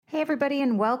everybody,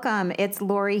 and welcome. It's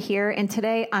Lori here, and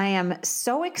today I am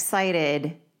so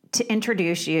excited to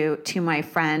introduce you to my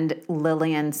friend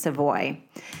Lillian Savoie.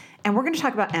 And we're going to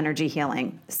talk about energy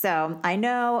healing. So I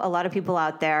know a lot of people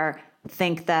out there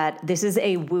think that this is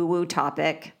a woo-woo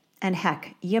topic, and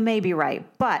heck, you may be right,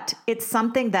 but it's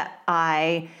something that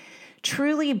I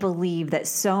truly believe that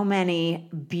so many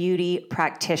beauty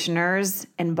practitioners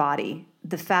embody.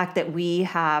 The fact that we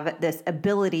have this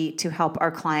ability to help our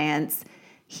clients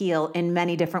heal in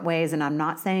many different ways. And I'm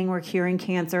not saying we're curing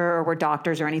cancer or we're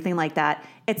doctors or anything like that.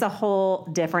 It's a whole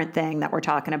different thing that we're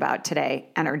talking about today,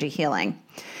 energy healing.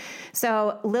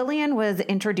 So Lillian was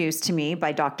introduced to me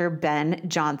by Dr. Ben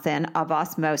Johnson of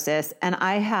Osmosis, and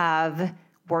I have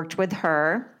worked with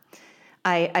her.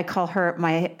 I call her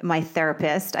my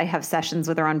therapist. I have sessions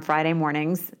with her on Friday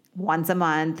mornings once a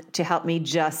month to help me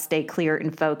just stay clear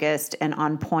and focused and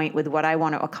on point with what I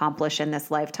want to accomplish in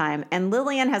this lifetime. And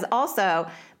Lillian has also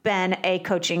been a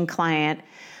coaching client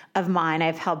of mine.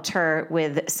 I've helped her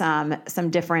with some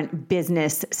different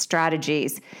business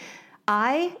strategies.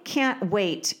 I can't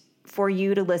wait for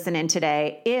you to listen in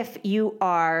today. If you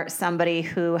are somebody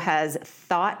who has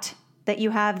thought that you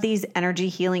have these energy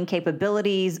healing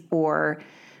capabilities, or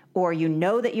you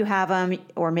know that you have them,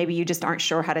 or maybe you just aren't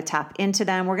sure how to tap into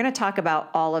them. We're going to talk about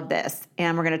all of this,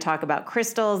 and we're going to talk about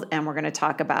crystals, and we're going to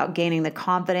talk about gaining the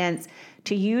confidence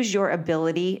to use your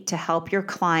ability to help your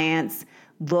clients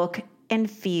look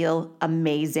and feel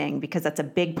amazing, because that's a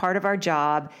big part of our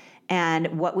job.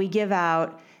 And what we give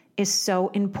out is so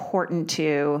important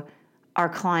to our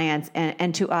clients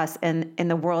and to us and in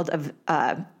the world of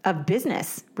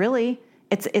business, really.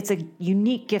 It's a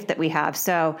unique gift that we have.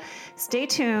 So stay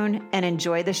tuned and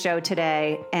enjoy the show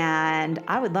today. And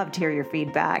I would love to hear your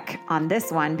feedback on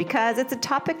this one, because it's a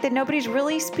topic that nobody's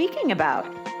really speaking about.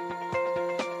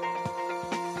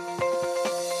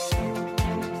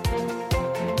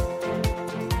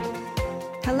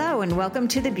 Hello, and welcome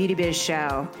to the Beauty Biz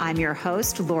Show. I'm your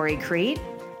host, Lori Crete.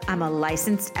 I'm a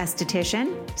licensed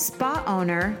esthetician, spa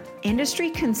owner, industry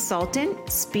consultant,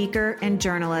 speaker, and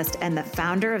journalist, and the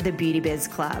founder of the Beauty Biz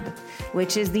Club,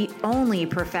 which is the only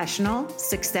professional,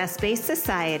 success-based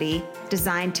society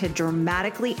designed to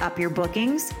dramatically up your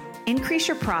bookings, increase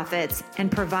your profits,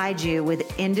 and provide you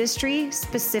with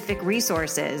industry-specific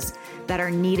resources that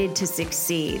are needed to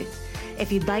succeed.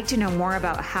 If you'd like to know more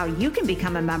about how you can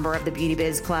become a member of the Beauty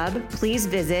Biz Club, please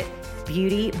visit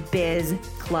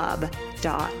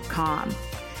beautybizclub.com.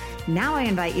 Now I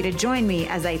invite you to join me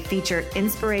as I feature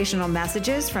inspirational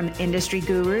messages from industry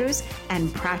gurus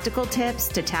and practical tips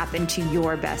to tap into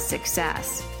your best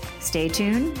success. Stay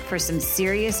tuned for some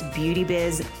serious beauty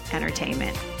biz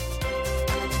entertainment.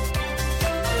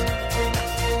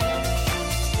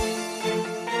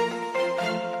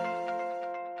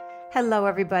 Hello,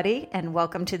 everybody, and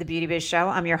welcome to the Beauty Biz Show.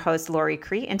 I'm your host, Lori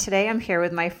Crete, and today I'm here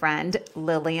with my friend,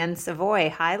 Lillian Savoie.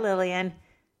 Hi, Lillian.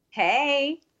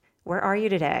 Hey. Where are you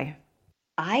today?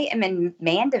 I am in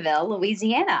Mandeville,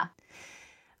 Louisiana.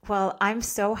 Well, I'm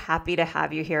so happy to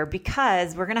have you here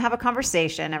because we're going to have a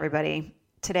conversation, everybody,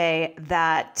 today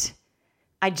that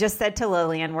I just said to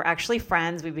Lillian, we're actually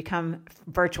friends. We've become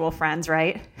virtual friends,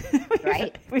 right?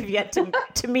 Right. We've yet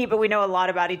to meet, but we know a lot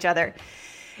about each other.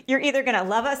 You're either going to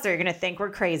love us or you're going to think we're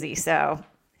crazy. So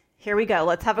here we go.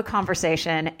 Let's have a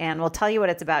conversation and we'll tell you what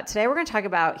it's about. Today, we're going to talk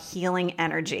about healing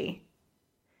energy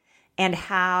and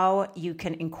how you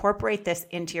can incorporate this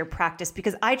into your practice,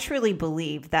 because I truly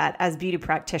believe that as beauty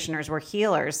practitioners, we're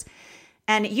healers.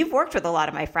 And you've worked with a lot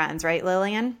of my friends, right,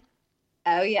 Lillian?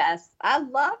 Oh, yes. I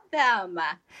love them.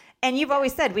 And you've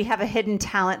always said we have a hidden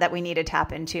talent that we need to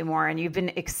tap into more. And you've been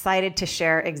excited to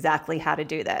share exactly how to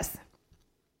do this.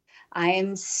 I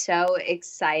am so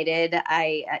excited.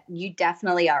 You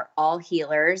definitely are all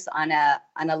healers on a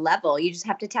level. You just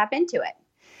have to tap into it.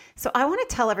 So I want to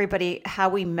tell everybody how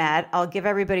we met. I'll give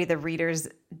everybody the Reader's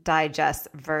Digest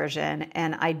version.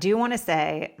 And I do want to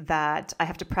say that I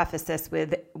have to preface this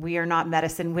with, we are not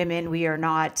medicine women. We are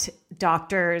not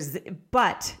doctors,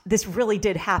 but this really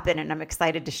did happen. And I'm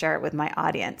excited to share it with my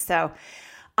audience. So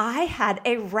I had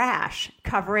a rash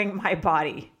covering my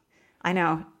body. I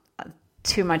know,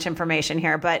 too much information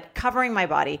here, but covering my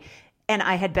body. And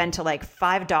I had been to like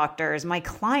 5 doctors. My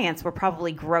clients were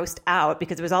probably grossed out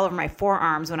because it was all over my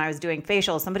forearms when I was doing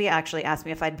facials. Somebody actually asked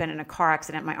me if I'd been in a car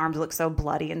accident. My arms looked so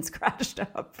bloody and scratched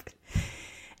up.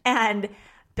 And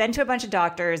been to a bunch of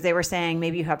doctors. They were saying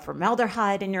maybe you have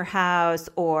formaldehyde in your house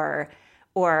or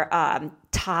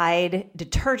Tide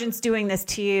detergent's doing this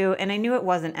to you. And I knew it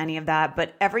wasn't any of that,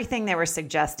 but everything they were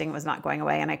suggesting was not going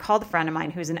away. And I called a friend of mine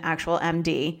who's an actual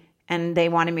MD, and they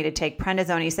wanted me to take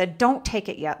prednisone. He said, don't take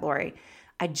it yet, Lori.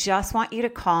 I just want you to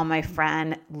call my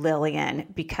friend Lillian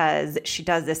because she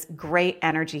does this great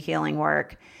energy healing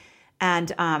work.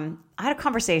 And I had a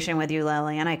conversation with you,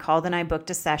 Lillian. I called and I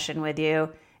booked a session with you.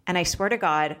 And I swear to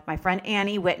God, my friend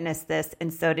Annie witnessed this,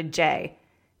 and so did Jay.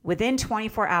 Within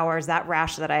 24 hours, that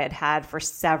rash that I had had for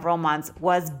several months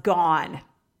was gone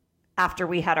after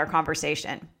we had our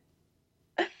conversation.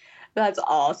 That's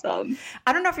awesome.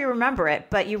 I don't know if you remember it,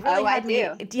 but you really had me.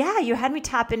 I do. Yeah, you had me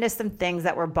tap into some things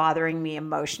that were bothering me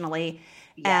emotionally.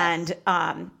 Yes.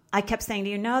 And I kept saying to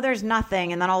you, no, there's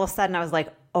nothing. And then all of a sudden I was like,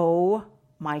 oh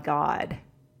my God.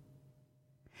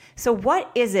 So what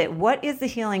is it? What is the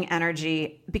healing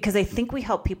energy? Because I think we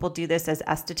help people do this as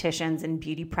estheticians and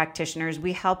beauty practitioners.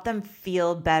 We help them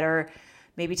feel better,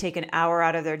 maybe take an hour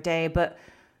out of their day. But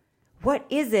what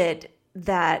is it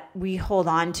that we hold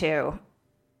on to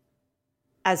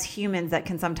as humans that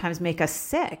can sometimes make us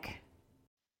sick?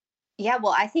 Yeah,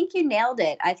 well, I think you nailed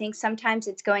it. I think sometimes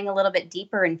it's going a little bit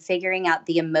deeper and figuring out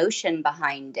the emotion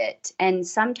behind it. And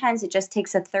sometimes it just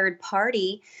takes a third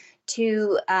party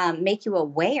to make you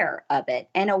aware of it.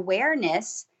 And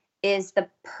awareness is the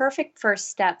perfect first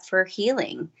step for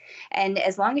healing. And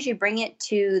as long as you bring it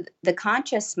to the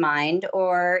conscious mind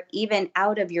or even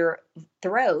out of your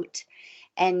throat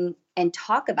and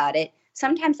talk about it,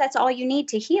 sometimes that's all you need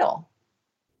to heal.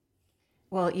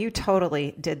 Well, you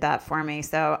totally did that for me.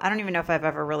 So I don't even know if I've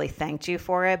ever really thanked you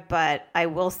for it, but I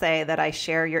will say that I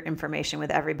share your information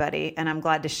with everybody, and I'm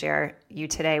glad to share you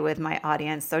today with my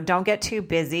audience. So don't get too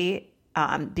busy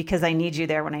because I need you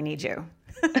there when I need you.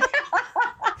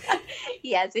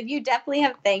 Yes, and you definitely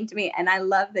have thanked me, and I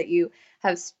love that you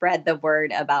have spread the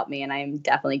word about me, and I'm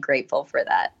definitely grateful for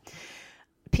that.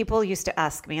 People used to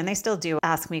ask me, and they still do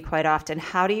ask me quite often,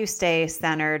 how do you stay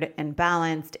centered and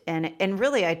balanced? And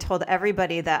really, I told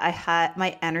everybody that I had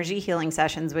my energy healing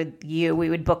sessions with you. We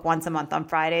would book once a month on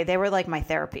Friday. They were like my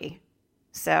therapy.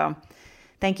 So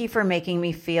thank you for making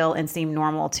me feel and seem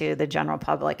normal to the general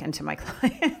public and to my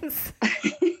clients.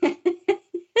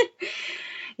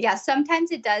 Yeah,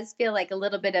 sometimes it does feel like a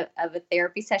little bit of a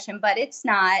therapy session, but it's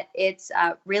not. It's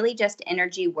really just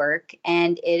energy work,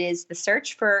 and it is the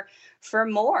search for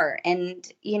more.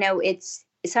 And, you know, it's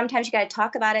sometimes you got to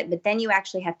talk about it, but then you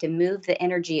actually have to move the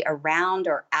energy around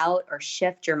or out or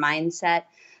shift your mindset.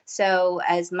 So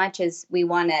as much as we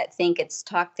want to think it's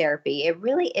talk therapy, it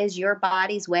really is your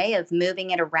body's way of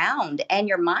moving it around and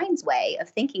your mind's way of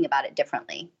thinking about it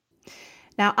differently.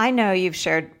 Now, I know you've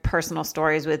shared personal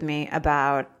stories with me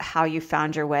about how you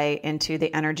found your way into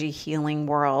the energy healing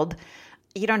world.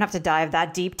 You don't have to dive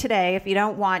that deep today if you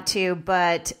don't want to,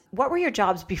 but what were your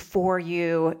jobs before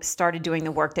you started doing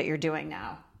the work that you're doing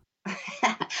now?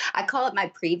 I call it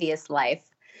my previous life.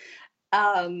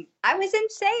 I was in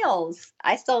sales.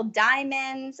 I sold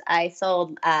diamonds. I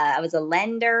was a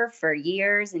lender for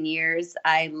years and years.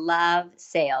 I love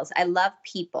sales. I love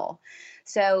people.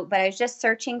 So, but I was just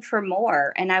searching for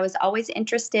more, and I was always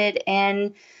interested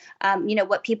in,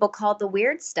 what people call the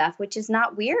weird stuff, which is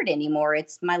not weird anymore.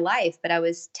 It's my life. But I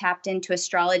was tapped into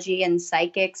astrology and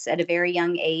psychics at a very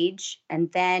young age. And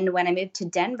then when I moved to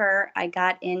Denver, I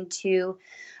got into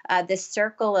this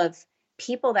circle of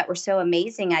people that were so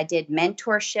amazing. I did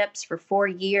mentorships for 4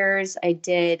 years. I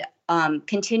did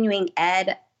continuing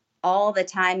ed all the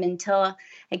time until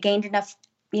I gained enough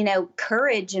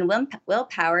courage and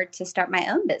willpower to start my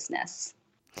own business.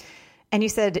 And you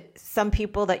said some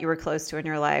people that you were close to in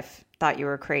your life thought you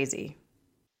were crazy.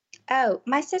 Oh,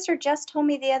 my sister just told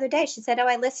me the other day. She said,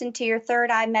 I listened to your third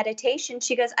eye meditation.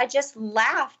 She goes, I just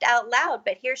laughed out loud,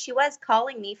 but here she was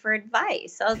calling me for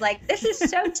advice. I was like, this is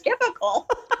so typical.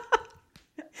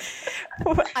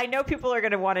 I know people are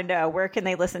going to want to know, where can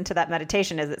they listen to that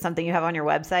meditation? Is it something you have on your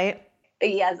website?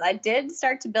 Yes, I did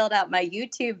start to build out my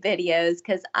YouTube videos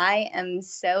because I am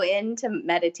so into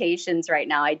meditations right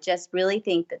now. I just really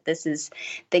think that this is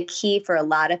the key for a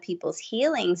lot of people's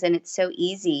healings, and it's so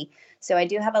easy. So I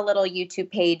do have a little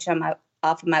YouTube page off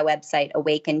of my website,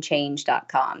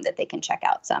 awakenchange.com, that they can check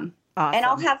out some. Awesome. And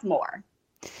I'll have more.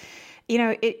 You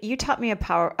know, you taught me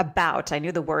about, I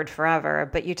knew the word forever,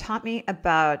 but you taught me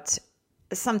about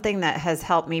something that has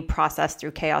helped me process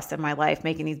through chaos in my life,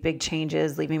 making these big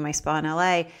changes, leaving my spa in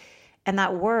LA. And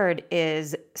that word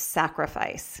is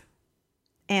sacrifice.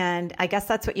 And I guess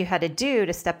that's what you had to do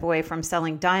to step away from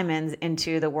selling diamonds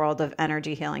into the world of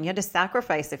energy healing. You had to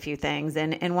sacrifice a few things.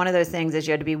 And one of those things is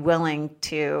you had to be willing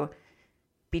to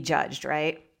be judged,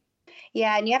 right?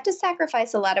 Yeah, and you have to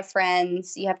sacrifice a lot of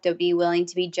friends. You have to be willing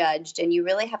to be judged, and you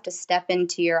really have to step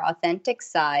into your authentic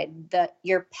side,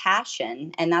 your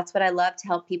passion. And that's what I love to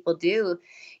help people do.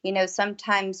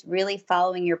 Sometimes really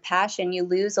following your passion, you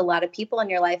lose a lot of people in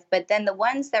your life, but then the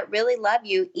ones that really love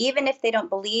you, even if they don't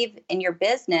believe in your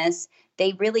business,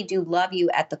 they really do love you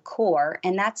at the core,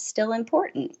 and that's still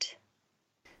important.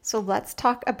 So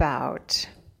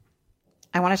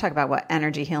I want to talk about what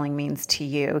energy healing means to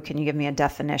you. Can you give me a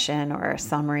definition or a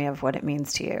summary of what it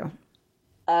means to you?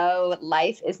 Oh,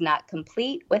 life is not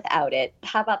complete without it.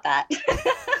 How about that?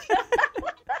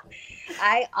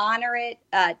 I honor it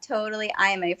totally. I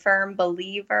am a firm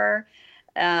believer,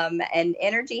 and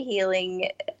energy healing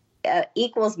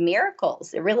equals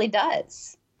miracles. It really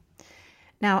does.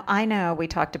 Now, I know we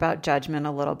talked about judgment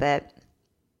a little bit.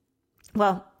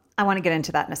 Well, I want to get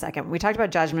into that in a second. We talked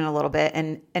about judgment a little bit,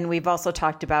 and we've also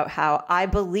talked about how I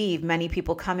believe many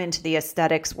people come into the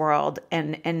aesthetics world,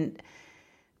 and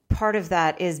part of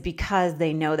that is because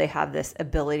they know they have this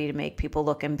ability to make people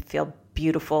look and feel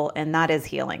beautiful, and that is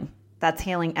healing. That's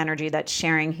healing energy. That's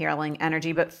sharing healing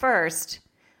energy. But first,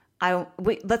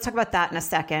 let's talk about that in a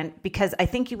second, because I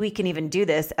think we can even do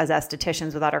this as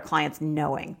estheticians without our clients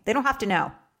knowing. They don't have to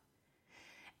know.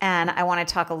 And I want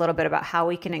to talk a little bit about how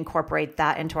we can incorporate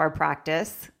that into our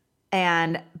practice.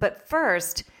 But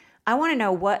first, I want to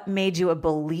know what made you a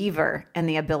believer in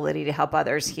the ability to help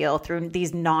others heal through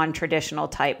these non-traditional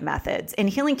type methods. And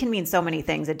healing can mean so many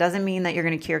things. It doesn't mean that you're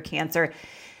going to cure cancer,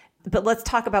 but let's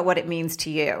talk about what it means to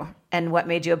you and what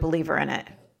made you a believer in it.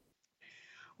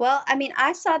 Well,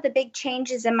 I saw the big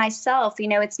changes in myself.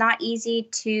 It's not easy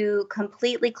to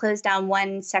completely close down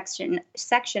one section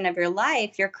of your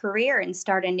life, your career, and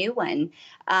start a new one,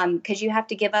 because you have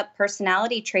to give up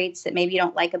personality traits that maybe you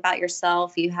don't like about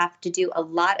yourself. You have to do a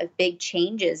lot of big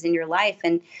changes in your life.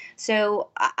 And so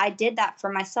I did that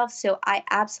for myself. So I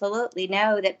absolutely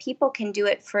know that people can do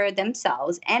it for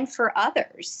themselves and for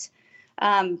others.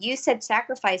 You said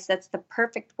sacrifice. That's the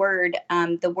perfect word.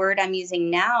 The word I'm using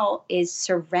now is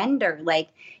surrender. Like,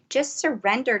 just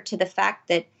surrender to the fact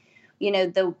that,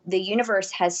 the universe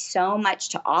has so much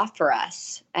to offer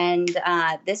us. And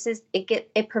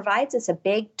it provides us a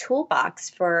big toolbox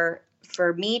for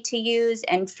me to use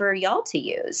and for y'all to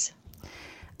use.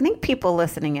 I think people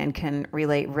listening in can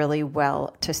relate really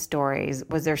well to stories.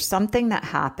 Was there something that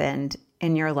happened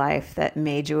in your life that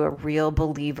made you a real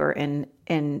believer in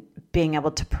being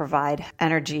able to provide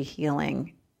energy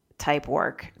healing type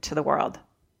work to the world?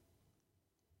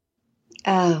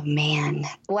 Oh, man.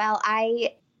 Well,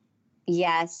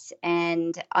 yes.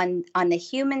 And on the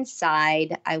human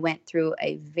side, I went through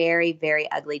a very,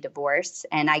 very ugly divorce.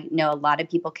 And I know a lot of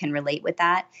people can relate with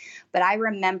that. But I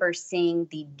remember seeing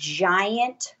the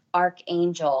giant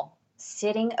archangel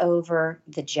sitting over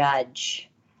the judge.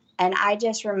 And I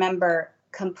just remember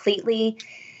completely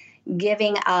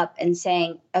giving up and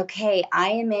saying, okay, I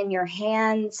am in your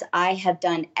hands. I have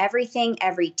done everything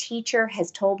every teacher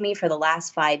has told me for the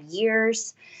last 5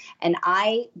 years. And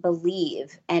I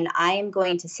believe, and I am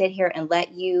going to sit here and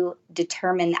let you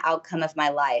determine the outcome of my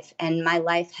life. And my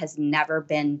life has never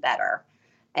been better.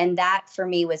 And that for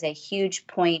me was a huge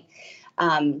point,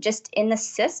 just in the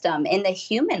system, in the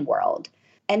human world.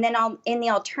 And then in the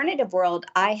alternative world,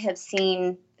 I have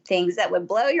seen things that would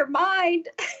blow your mind.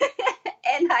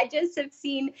 And I just have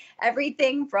seen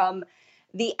everything from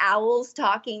the owls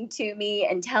talking to me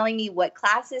and telling me what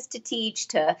classes to teach,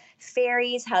 to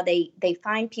fairies, how they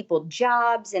find people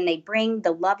jobs and they bring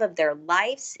the love of their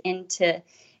lives into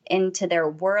their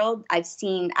world.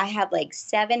 I have like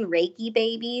 7 Reiki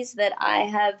babies that I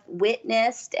have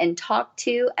witnessed and talked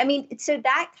to. So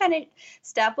that kind of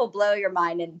stuff will blow your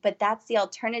mind. But that's the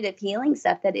alternative healing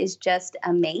stuff that is just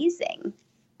amazing.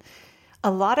 A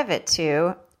lot of it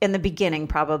too, in the beginning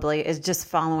probably, is just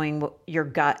following your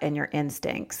gut and your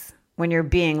instincts when you're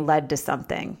being led to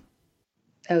something.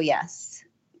 Oh, yes,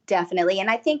 definitely. And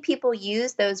I think people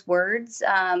use those words,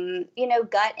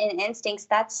 gut and instincts.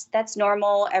 That's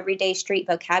normal, everyday street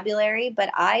vocabulary.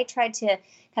 But I try to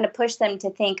kind of push them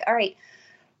to think, all right,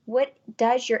 what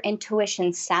does your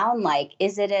intuition sound like?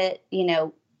 Is it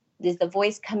is the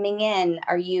voice coming in?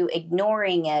 Are you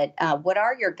ignoring it? What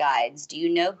are your guides? Do you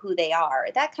know who they are?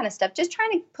 That kind of stuff. Just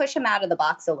trying to push them out of the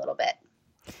box a little bit.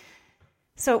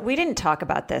 So we didn't talk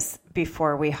about this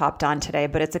before we hopped on today,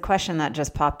 but it's a question that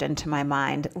just popped into my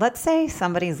mind. Let's say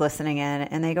somebody's listening in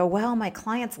and they go, well, my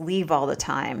clients leave all the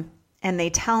time. And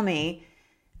they tell me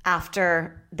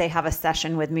after they have a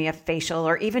session with me, a facial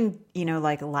or even,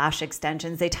 like lash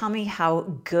extensions, they tell me how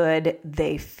good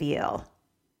they feel.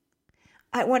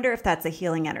 I wonder if that's a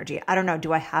healing energy. I don't know.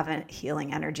 Do I have a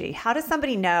healing energy? How does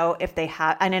somebody know if they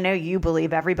have, and I know you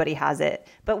believe everybody has it,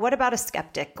 but what about a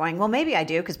skeptic going, well, maybe I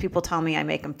do because people tell me I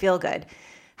make them feel good.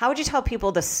 How would you tell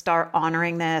people to start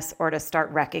honoring this or to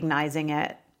start recognizing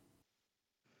it?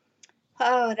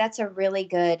 Oh, that's a really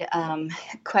good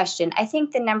question. I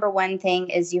think the number one thing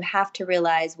is you have to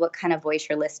realize what kind of voice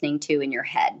you're listening to in your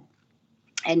head.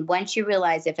 And once you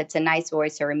realize if it's a nice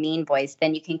voice or a mean voice,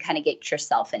 then you can kind of get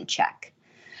yourself in check.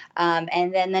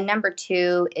 And then the number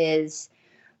two is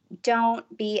don't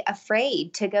be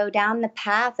afraid to go down the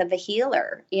path of a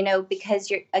healer,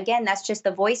 because that's just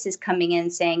the voices coming in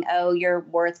saying, oh, you're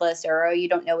worthless, or, oh, you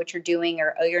don't know what you're doing,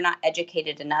 or, oh, you're not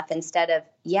educated enough. Instead of,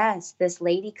 yes, this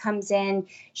lady comes in,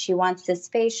 she wants this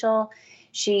facial.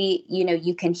 She,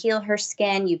 you can heal her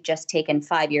skin. You've just taken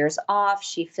 5 years off.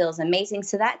 She feels amazing.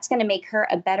 So that's going to make her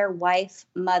a better wife,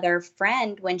 mother,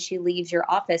 friend when she leaves your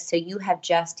office. So you have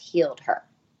just healed her.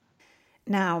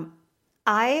 Now,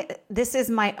 this is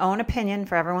my own opinion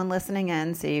for everyone listening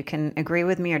in, so you can agree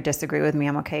with me or disagree with me.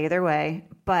 I'm okay either way.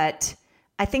 But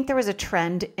I think there was a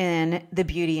trend in the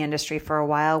beauty industry for a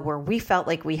while where we felt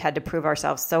like we had to prove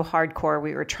ourselves so hardcore.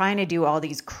 We were trying to do all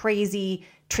these crazy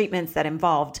treatments that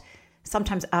involved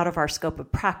sometimes out of our scope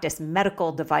of practice,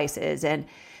 medical devices. And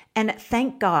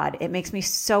thank God, it makes me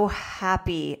so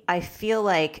happy. I feel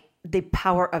like the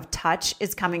power of touch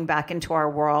is coming back into our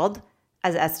world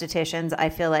as estheticians. I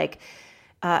feel like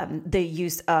the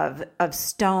use of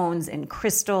stones and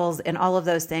crystals and all of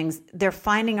those things, they're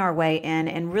finding our way in.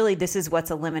 And really, this is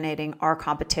what's eliminating our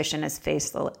competition as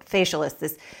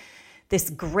facialists, this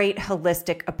great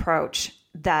holistic approach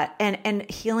that, and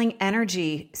healing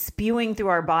energy spewing through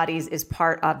our bodies is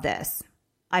part of this.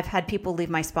 I've had people leave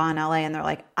my spa in LA and they're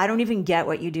like, I don't even get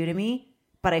what you do to me,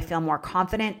 but I feel more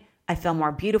confident, I feel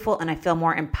more beautiful, and I feel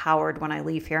more empowered when I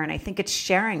leave here. And I think it's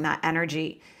sharing that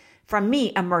energy from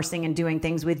me immersing and doing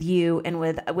things with you and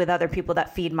with other people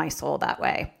that feed my soul that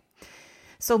way.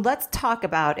 So let's talk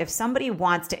about if somebody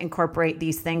wants to incorporate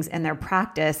these things in their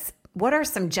practice, what are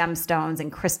some gemstones and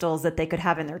crystals that they could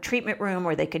have in their treatment room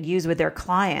or they could use with their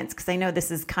clients? Because I know this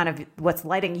is kind of what's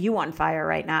lighting you on fire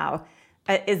right now,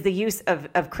 is the use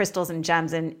of crystals and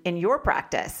gems in your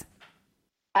practice.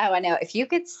 Oh, I know. If you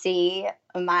could see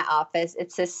my office,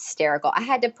 it's hysterical. I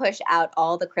had to push out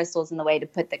all the crystals in the way to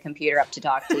put the computer up to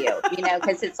talk to you,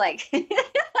 because it's like,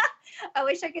 I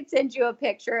wish I could send you a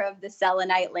picture of the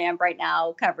selenite lamp right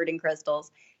now covered in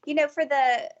crystals.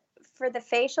 For the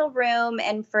facial room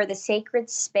and for the sacred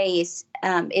space,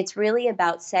 it's really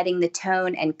about setting the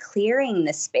tone and clearing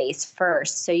the space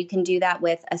first. So you can do that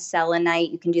with a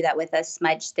selenite. You can do that with a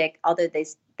smudge stick, although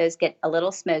those get a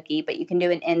little smoky, but you can do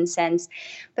an incense.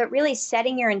 But really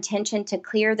setting your intention to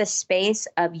clear the space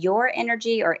of your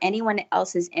energy or anyone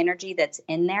else's energy that's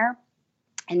in there.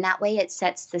 And that way it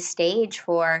sets the stage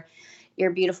for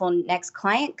your beautiful next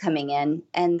client coming in.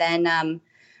 And then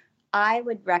I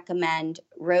would recommend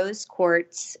rose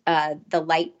quartz, the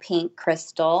light pink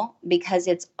crystal, because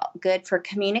it's good for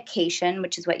communication,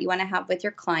 which is what you want to have with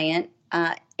your client.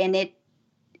 And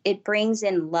it brings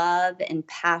in love and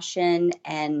passion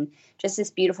and just this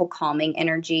beautiful calming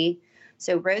energy.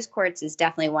 So rose quartz is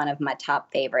definitely one of my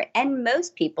top favorite and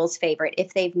most people's favorite.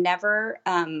 If they've never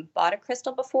bought a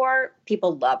crystal before,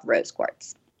 people love rose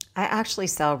quartz. I actually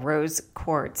sell rose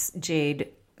quartz,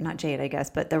 not jade, I guess,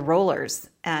 but the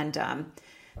rollers. And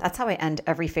that's how I end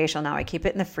every facial now. I keep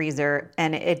it in the freezer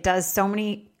and it does so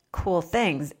many cool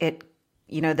things.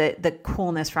 The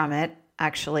coolness from it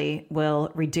actually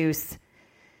will reduce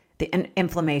the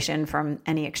inflammation from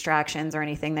any extractions or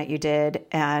anything that you did,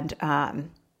 and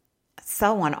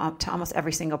sell one to almost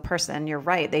every single person. You're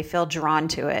right. They feel drawn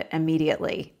to it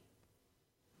immediately.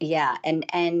 Yeah. And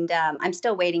I'm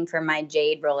still waiting for my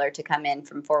jade roller to come in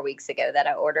from 4 weeks ago that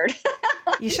I ordered.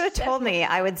 You should have told me.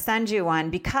 I would send you one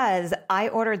because I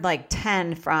ordered like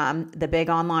 10 from the big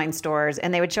online stores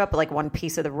and they would show up like one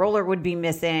piece of the roller would be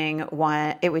missing.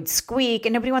 One, it would squeak,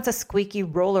 and nobody wants a squeaky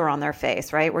roller on their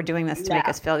face, right? We're doing this to make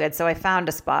us feel good. So I found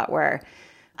a spot where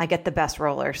I get the best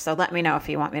roller. So let me know if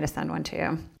you want me to send one to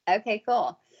you. Okay,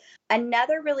 cool.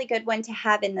 Another really good one to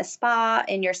have in the spa,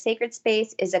 in your sacred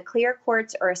space, is a clear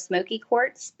quartz or a smoky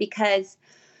quartz, because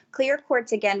clear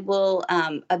quartz, again, will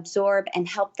absorb and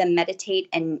help them meditate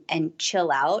and chill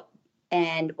out,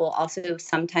 and will also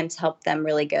sometimes help them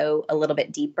really go a little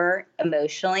bit deeper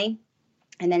emotionally.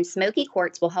 And then smoky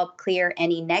quartz will help clear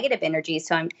any negative energy.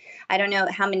 So I don't know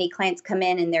how many clients come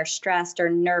in and they're stressed or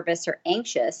nervous or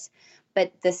anxious,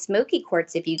 but the smoky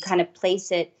quartz, if you kind of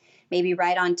place it maybe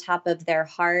right on top of their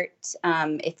heart.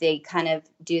 If they kind of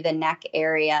do the neck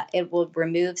area, it will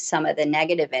remove some of the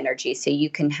negative energy so you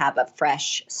can have a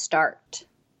fresh start.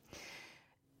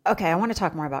 Okay, I want to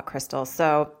talk more about crystals.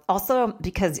 So also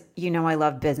because I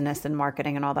love business and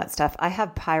marketing and all that stuff, I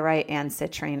have pyrite and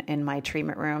citrine in my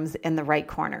treatment rooms in the right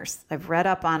corners. I've read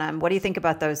up on them. What do you think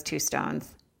about those two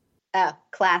stones? Oh,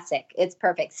 classic. It's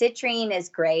perfect. Citrine is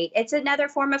great. It's another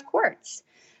form of quartz.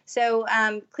 So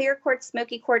clear quartz,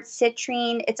 smoky quartz,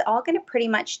 citrine, it's all going to pretty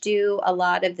much do a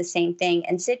lot of the same thing.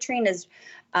 And citrine is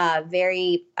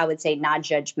very, I would say, not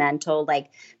judgmental. Like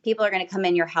people are going to come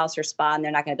in your house or spa and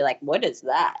they're not going to be like, what is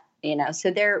that?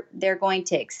 So they're going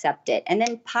to accept it. And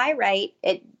then pyrite,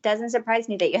 it doesn't surprise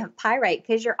me that you have pyrite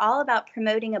because you're all about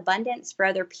promoting abundance for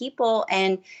other people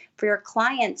and for your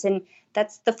clients. And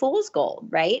that's the fool's gold,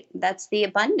 right? That's the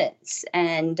abundance.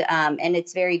 And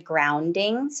it's very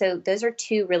grounding. So those are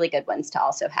two really good ones to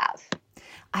also have.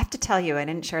 I have to tell you, I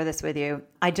didn't share this with you.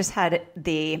 I just had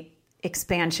the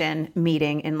expansion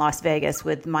meeting in Las Vegas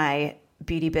with my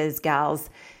beauty biz gals.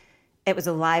 It was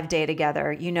a live day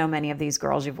together. Many of these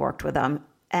girls, you've worked with them.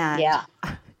 And yeah.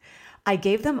 I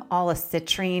gave them all a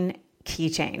citrine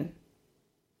keychain.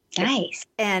 Nice.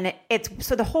 And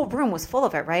so the whole room was full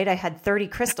of it, right? I had 30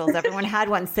 crystals. Everyone had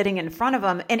one sitting in front of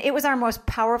them. And it was our most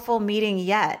powerful meeting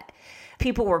yet.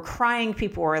 People were crying.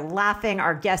 People were laughing.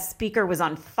 Our guest speaker was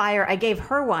on fire. I gave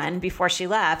her one before she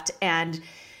left and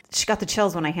she got the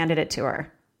chills when I handed it to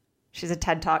her. She's a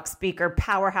TED Talk speaker,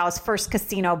 powerhouse, first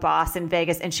casino boss in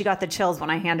Vegas. And she got the chills when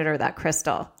I handed her that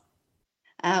crystal.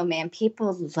 Oh man,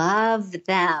 people love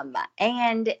them.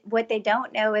 And what they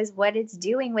don't know is what it's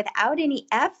doing without any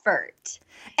effort.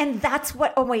 And that's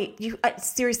what,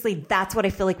 seriously, that's what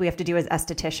I feel like we have to do as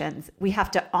estheticians. We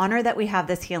have to honor that we have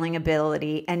this healing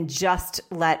ability and just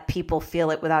let people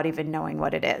feel it without even knowing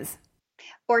what it is.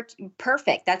 Or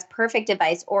perfect. That's perfect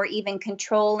advice. Or even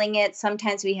controlling it.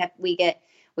 Sometimes we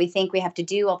think we have to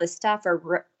do all this stuff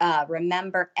or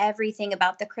remember everything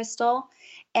about the crystal.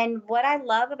 And what I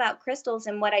love about crystals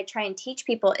and what I try and teach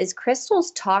people is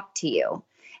crystals talk to you.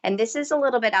 And this is a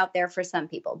little bit out there for some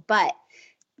people, but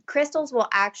crystals will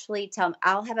actually tell them.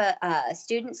 I'll have a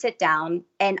student sit down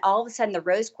and all of a sudden the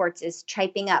rose quartz is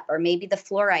chiping up, or maybe the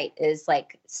fluorite is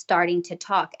like starting to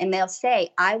talk. And they'll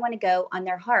say, I want to go on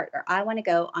their heart, or I want to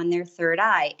go on their third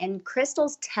eye. And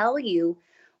crystals tell you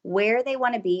where they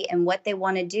want to be and what they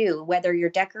want to do, whether you're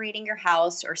decorating your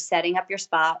house or setting up your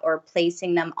spot or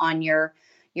placing them on your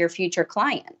future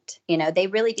client. They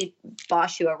really do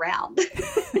boss you around.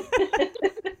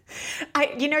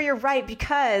 You're right,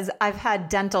 because I've had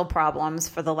dental problems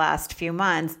for the last few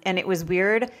months and it was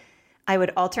weird. I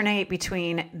would alternate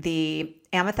between the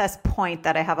amethyst point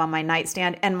that I have on my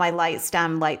nightstand and my light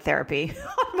stem light therapy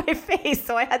on my face.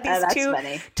 So I had these two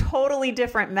totally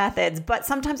different methods, but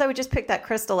sometimes I would just pick that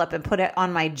crystal up and put it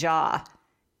on my jaw.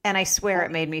 And I swear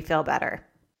it made me feel better.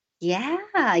 Yeah.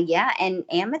 And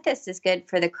amethyst is good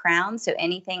for the crown. So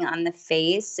anything on the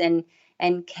face and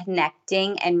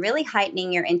connecting and really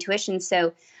heightening your intuition.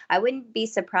 So I wouldn't be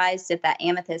surprised if that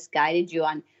amethyst guided you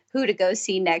on who to go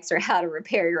see next or how to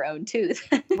repair your own tooth.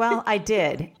 Well, I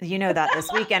did. That this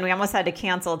weekend. We almost had to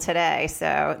cancel today.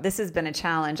 So this has been a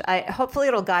challenge. Hopefully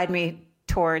it'll guide me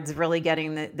towards really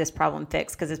getting this problem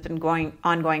fixed because it's been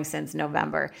ongoing since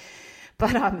November.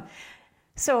 But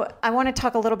so I want to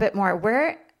talk a little bit more.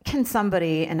 Where can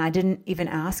somebody, and I didn't even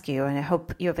ask you, and I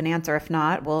hope you have an answer. If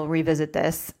not, we'll revisit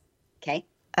this. Okay.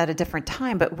 At a different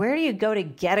time, but where do you go to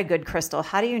get a good crystal?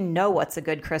 How do you know what's a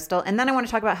good crystal? And then I want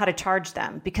to talk about how to charge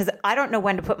them, because I don't know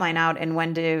when to put mine out and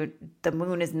when the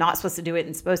moon is not supposed to do it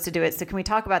and supposed to do it. So can we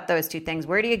talk about those two things?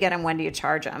 Where do you get them? When do you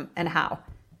charge them and how?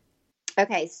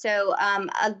 Okay. So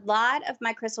a lot of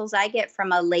my crystals I get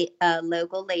from a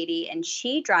local lady, and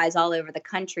she drives all over the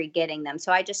country getting them.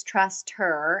 So I just trust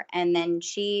her, and then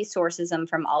she sources them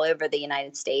from all over the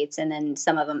United States. And then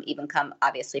some of them even come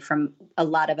obviously from a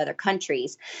lot of other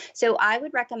countries. So I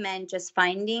would recommend just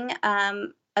finding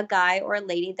a guy or a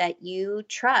lady that you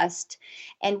trust.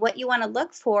 And what you want to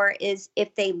look for is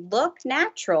if they look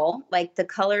natural, like the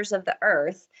colors of the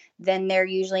earth, then they're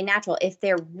usually natural. If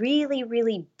they're really,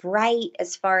 really bright,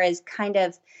 as far as kind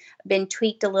of been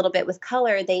tweaked a little bit with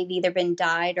color, they've either been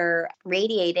dyed or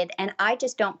radiated. And I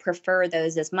just don't prefer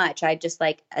those as much. I just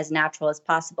like as natural as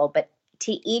possible, but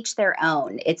to each their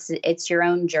own. It's your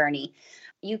own journey.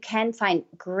 You can find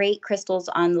great crystals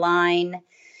online,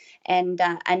 and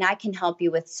I can help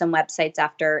you with some websites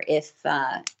after if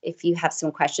you have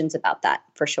some questions about that,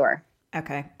 for sure.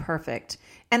 Okay, perfect.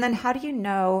 And then how do you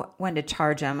know when to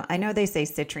charge them? I know they say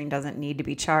citrine doesn't need to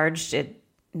be charged. It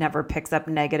never picks up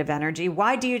negative energy.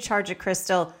 Why do you charge a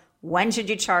crystal When should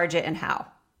you charge it and how?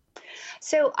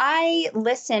 So I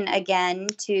listen again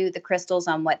to the crystals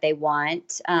on what they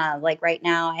want. Like right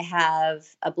now, I have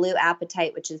a blue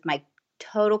apatite, which is my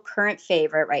total current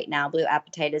favorite right now. Blue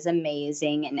apatite is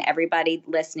amazing, and everybody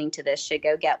listening to this should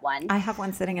go get one. I have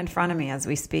one sitting in front of me as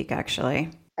we speak, actually.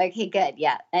 Okay, good.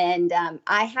 Yeah. And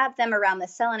I have them around the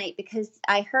selenite because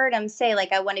I heard them say,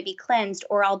 like, I want to be cleansed,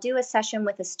 or I'll do a session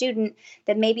with a student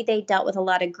that maybe they dealt with a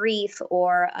lot of grief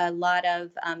or a lot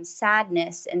of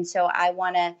sadness. And so I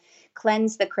want to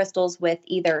cleanse the crystals with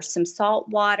either some salt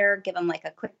water, give them like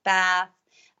a quick bath,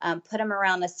 put them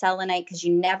around the selenite because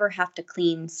you never have to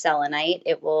clean selenite.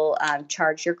 It will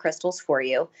charge your crystals for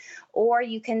you. Or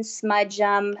you can smudge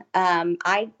them.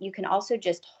 You can also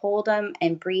just hold them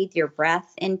and breathe your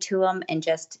breath into them and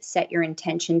just set your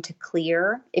intention to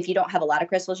clear. If you don't have a lot of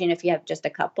crystals, if you have just a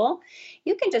couple,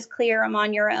 you can just clear them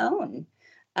on your own.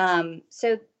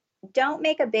 So don't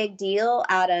make a big deal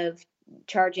out of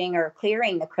charging or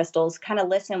clearing the crystals. Kind of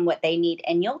listen what they need,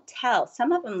 and you'll tell.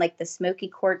 Some of them, like the smoky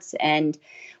quartz, and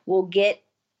will get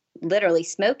literally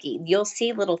smoky. You'll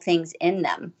see little things in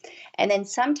them. And then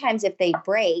sometimes if they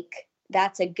break,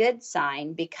 that's a good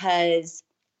sign because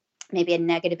maybe a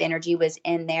negative energy was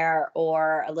in there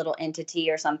or a little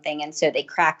entity or something. And so they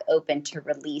crack open to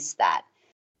release that.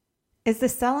 Is the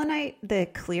selenite the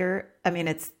clear? I mean,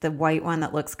 it's the white one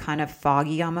that looks kind of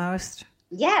foggy almost.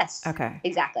 Yes. Okay.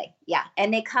 Exactly. Yeah.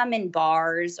 And they come in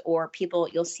bars, or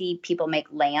you'll see people make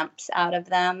lamps out of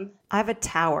them. I have a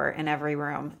tower in every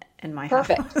room in my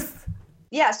Perfect. house.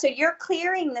 Yeah. So you're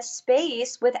clearing the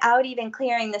space without even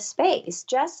clearing the space.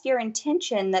 Just your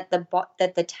intention that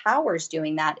the tower's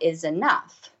doing that is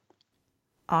enough.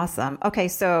 Awesome. Okay.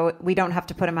 So we don't have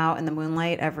to put them out in the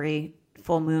moonlight every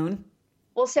full moon?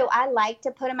 Well, so I like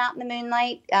to put them out in the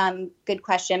moonlight. Good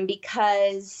question,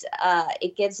 because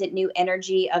it gives it new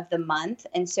energy of the month.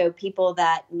 And so people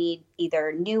that need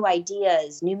either new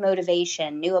ideas, new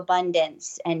motivation, new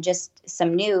abundance, and just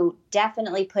some new,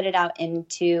 definitely put it out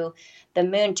into the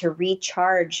moon to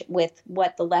recharge with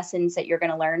what the lessons that you're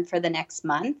going to learn for the next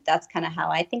month. That's kind of how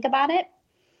I think about it.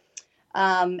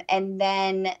 And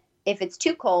then if it's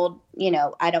too cold,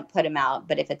 I don't put them out.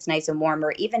 But if it's nice and warm,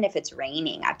 or even if it's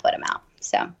raining, I put them out.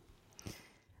 So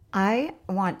I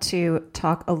want to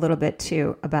talk a little bit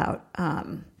too about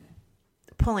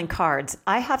pulling cards.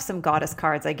 I have some goddess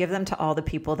cards. I give them to all the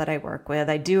people that I work with.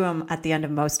 I do them at the end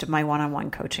of most of my one-on-one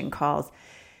coaching calls.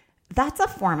 That's a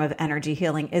form of energy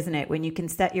healing, isn't it? When you can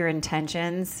set your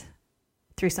intentions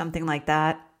through something like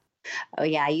that. Oh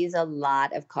yeah, I use a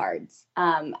lot of cards.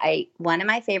 One of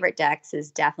my favorite decks is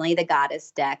definitely the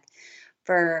goddess deck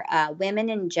for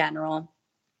women in general.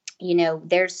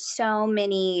 There's so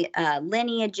many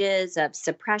lineages of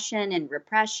suppression and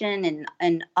repression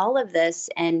and all of this,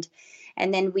 and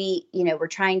then we're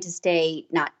trying to stay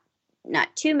not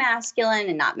too masculine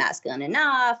and not masculine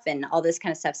enough and all this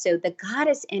kind of stuff. So the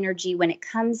goddess energy, when it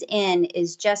comes in,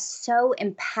 is just so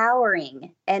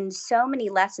empowering and so many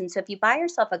lessons. So if you buy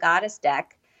yourself a goddess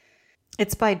deck.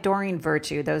 It's by Doreen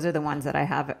Virtue. Those are the ones that I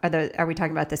have. Are we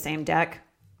talking about the same deck?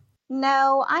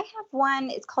 No, I have one.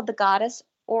 It's called the Goddess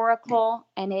Oracle,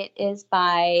 and it is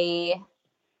by,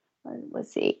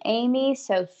 let's see, Amy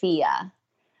Sophia.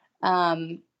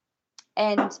 And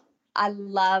I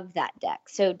love that deck.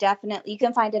 So definitely you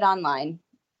can find it online.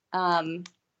 And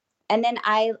then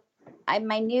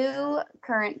my new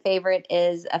current favorite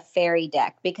is a fairy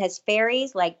deck, because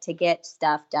fairies like to get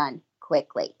stuff done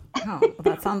quickly. Oh, well,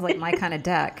 that sounds like my kind of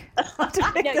deck.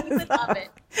 I know, you would love it.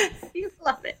 You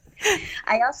love it.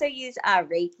 I also use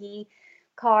Reiki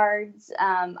cards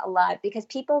a lot because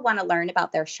people want to learn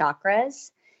about their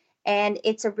chakras. And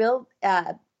it's a real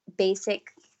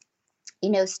basic,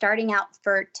 starting out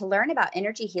to learn about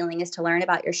energy healing is to learn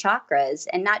about your chakras,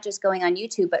 and not just going on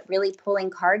YouTube, but really pulling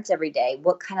cards every day.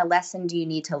 What kind of lesson do you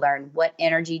need to learn? What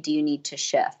energy do you need to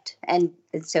shift? And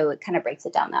so it kind of breaks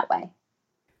it down that way.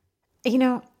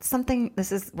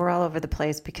 We're all over the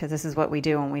place because this is what we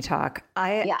do when we talk.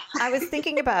 I was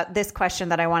thinking about this question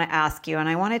that I want to ask you, and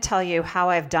I want to tell you how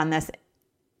I've done this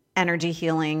energy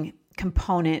healing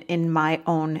component in my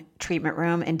own treatment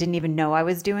room and didn't even know I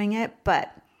was doing it.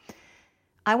 But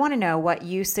I want to know what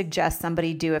you suggest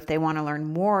somebody do if they want to learn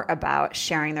more about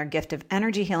sharing their gift of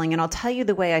energy healing. And I'll tell you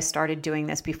the way I started doing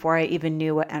this before I even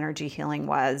knew what energy healing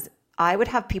was. I would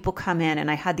have people come in, and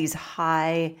I had these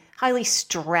highly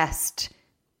stressed,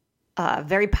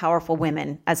 very powerful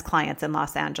women as clients in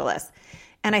Los Angeles.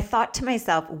 And I thought to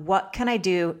myself, what can I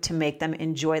do to make them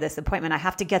enjoy this appointment? I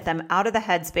have to get them out of the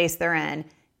headspace they're in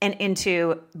and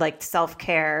into like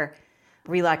self-care,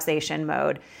 relaxation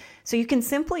mode. So you can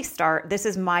simply start, this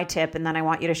is my tip, and then I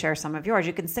want you to share some of yours.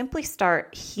 You can simply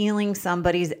start healing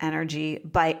somebody's energy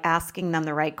by asking them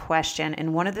the right question.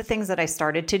 And one of the things that I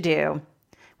started to do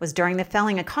was during the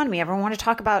failing economy, everyone wanted to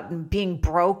talk about being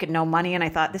broke and no money. And I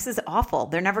thought, this is awful.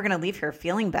 They're never going to leave here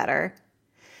feeling better.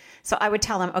 So I would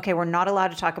tell them, okay, we're not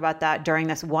allowed to talk about that during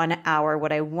this 1 hour.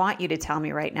 What I want you to tell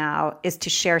me right now is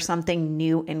to share something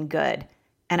new and good.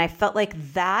 And I felt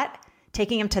like that,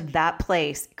 taking them to that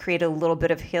place, created a little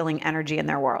bit of healing energy in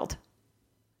their world.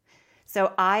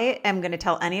 So I am going to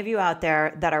tell any of you out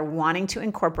there that are wanting to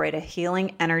incorporate a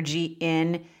healing energy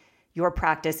in your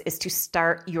practice is to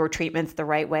start your treatments the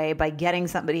right way by getting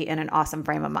somebody in an awesome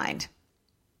frame of mind.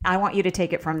 I want you to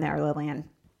take it from there, Lillian.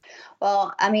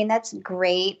 Well, I mean, that's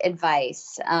great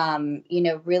advice.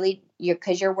 Really,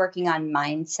 because you're working on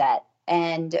mindset,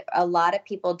 and a lot of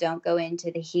people don't go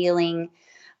into the healing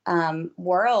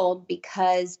world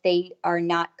because they are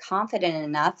not confident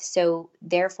enough. So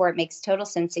therefore, it makes total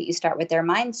sense that you start with their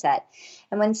mindset.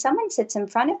 And when someone sits in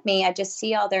front of me, I just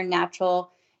see all their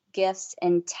natural gifts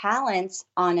and talents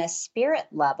on a spirit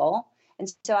level.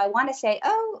 And so I want to say,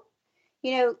 oh,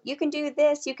 you can do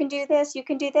this, you can do this, you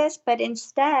can do this. But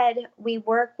instead, we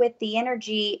work with the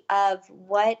energy of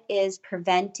what is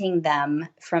preventing them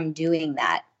from doing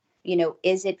that.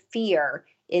 Is it fear?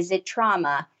 Is it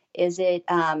trauma? Is it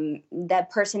that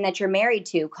person that you're married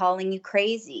to calling you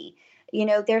crazy?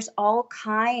 There's all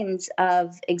kinds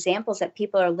of examples that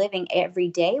people are living every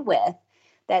day with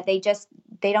that they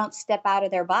don't step out of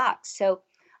their box. So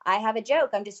I have a joke.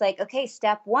 I'm just like, okay,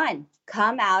 step 1,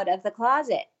 come out of the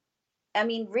closet. I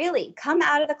mean, really, come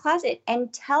out of the closet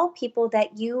and tell people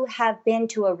that you have been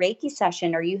to a Reiki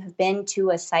session, or you have been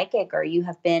to a psychic, or you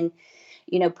have been,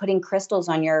 putting crystals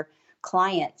on your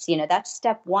clients. That's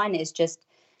step 1, is just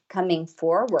coming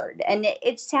forward. And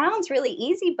it sounds really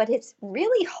easy, but it's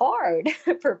really hard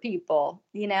for people.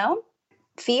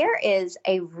 Fear is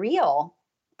a real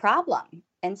problem.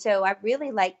 And so I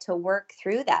really like to work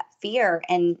through that fear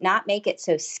and not make it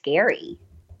so scary.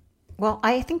 Well,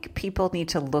 I think people need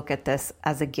to look at this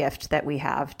as a gift that we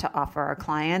have to offer our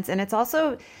clients. And it's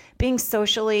also being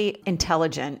socially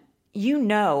intelligent.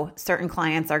 Certain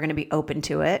clients are going to be open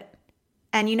to it,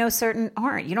 and certain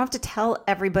aren't. You don't have to tell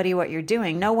everybody what you're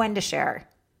doing. Know when to share.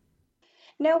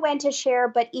 Know when to share.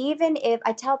 But even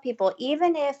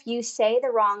if you say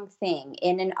the wrong thing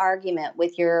in an argument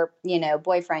with your,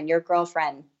 boyfriend, your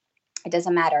girlfriend, it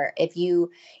doesn't matter if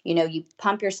you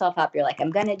pump yourself up, you're like,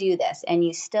 I'm going to do this, and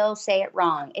you still say it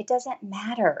wrong. It doesn't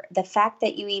matter. The fact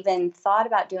that you even thought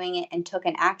about doing it and took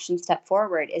an action step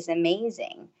forward is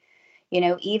amazing.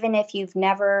 Even if you've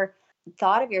never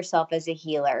thought of yourself as a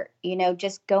healer,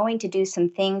 just going to do some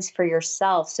things for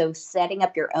yourself. So setting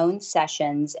up your own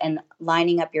sessions and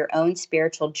lining up your own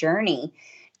spiritual journey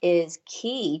is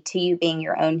key to you being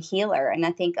your own healer. And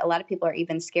I think a lot of people are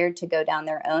even scared to go down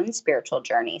their own spiritual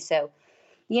journey. So,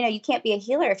 you can't be a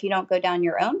healer if you don't go down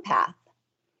your own path.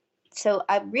 So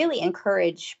I really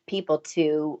encourage people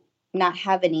to not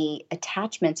have any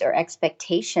attachments or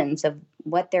expectations of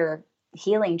what their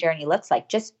healing journey looks like.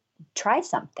 Just try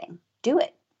something, do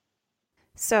it.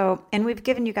 So, and we've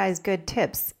given you guys good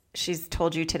tips. She's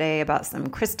told you today about some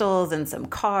crystals and some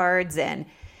cards, and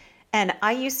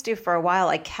I used to, for a while,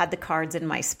 I had the cards in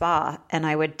my spa, and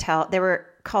I would they were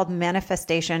called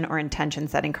manifestation or intention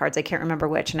setting cards. I can't remember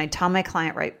which. And I'd tell my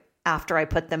client right after I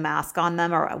put the mask on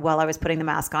them, or while I was putting the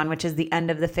mask on, which is the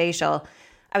end of the facial,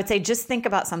 I would say, just think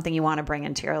about something you want to bring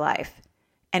into your life.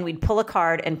 And we'd pull a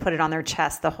card and put it on their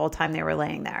chest the whole time they were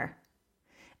laying there.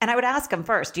 And I would ask them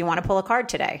first, do you want to pull a card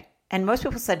today? And most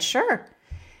people said, sure.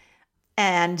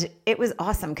 And it was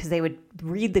awesome because they would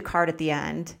read the card at the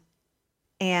end.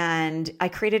 And I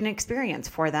created an experience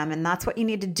for them. And that's what you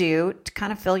need to do to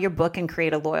kind of fill your book and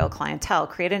create a loyal clientele.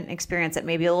 Create an experience that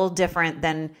may be a little different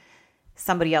than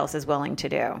somebody else is willing to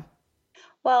do.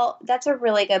 Well, that's a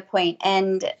really good point.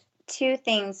 And 2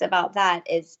 things about that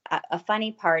is a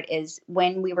funny part is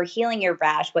when we were healing your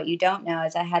rash, what you don't know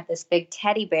is I had this big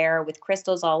teddy bear with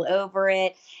crystals all over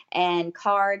it and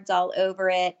cards all over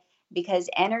it, because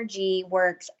energy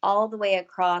works all the way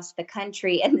across the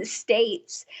country and the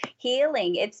states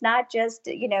healing. It's not just,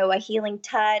 a healing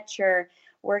touch or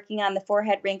working on the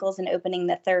forehead wrinkles and opening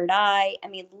the third eye. I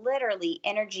mean, literally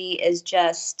energy is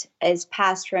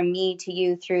passed from me to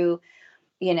you through,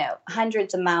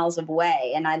 hundreds of miles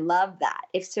away. And I love that.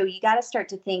 You got to start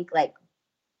to think like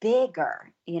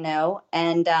bigger,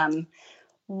 and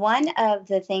one of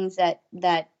the things that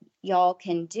y'all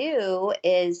can do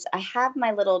is I have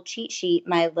my little cheat sheet,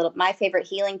 my favorite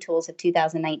healing tools of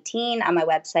 2019 on my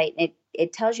website. And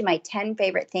it tells you my 10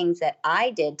 favorite things that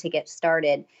I did to get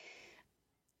started.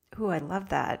 Ooh, I love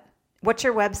that. What's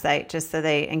your website, just so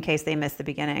in case they missed the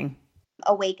beginning?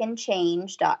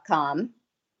 awakenchange.com.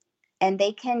 And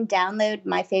they can download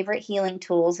my favorite healing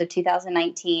tools of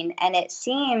 2019. And it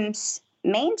seems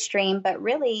mainstream, but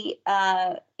really,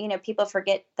 people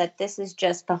forget that this is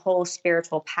just the whole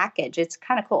spiritual package. It's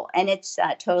kind of cool. And it's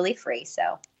totally free.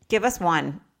 So give us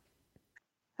one.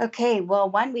 Okay. Well,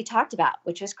 one we talked about,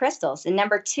 which was crystals. And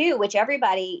number two, which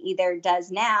everybody either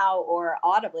does now or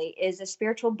audibly, is a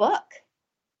spiritual book.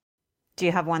 Do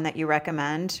you have one that you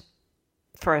recommend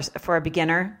for a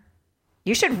beginner?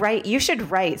 You should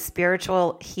write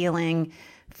spiritual healing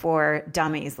for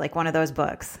dummies, like one of those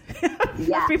books.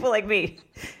 Yeah. For people like me.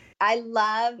 I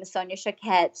love Sonia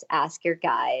Choquette's Ask Your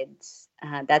Guides.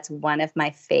 That's one of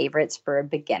my favorites for a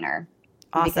beginner.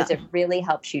 Awesome. Because it really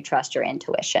helps you trust your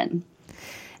intuition.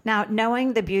 Now,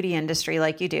 knowing the beauty industry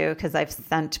like you do, because I've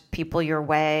sent people your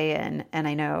way and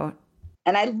I know.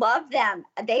 And I love them.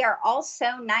 They are all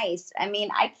so nice. I mean,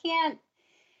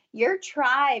 your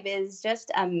tribe is just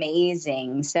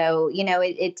amazing. So,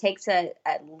 it takes a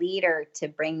leader to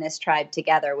bring this tribe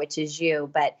together, which is you.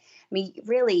 But I mean,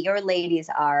 really, your ladies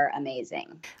are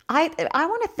amazing. I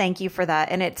want to thank you for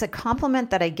that. And it's a compliment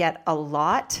that I get a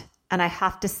lot. And I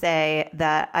have to say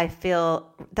that I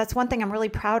feel that's one thing I'm really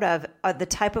proud of, the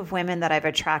type of women that I've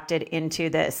attracted into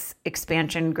this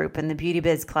expansion group in the Beauty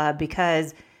Biz Club,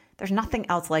 because there's nothing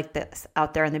else like this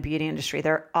out there in the beauty industry.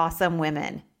 They're awesome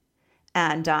women.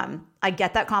 And I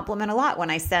get that compliment a lot when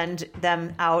I send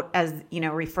them out as,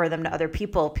 refer them to other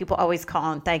people. People always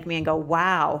call and thank me and go,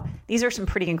 wow, these are some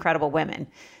pretty incredible women.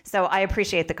 So I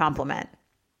appreciate the compliment.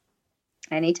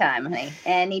 Anytime, honey.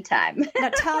 Anytime.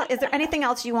 Now is there anything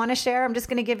else you want to share? I'm just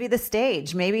going to give you the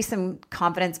stage. Maybe some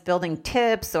confidence building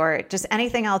tips or just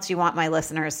anything else you want my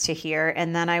listeners to hear.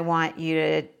 And then I want you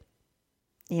to,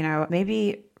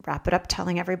 maybe wrap it up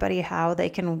telling everybody how they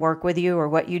can work with you or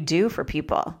what you do for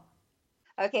people.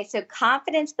 Okay, so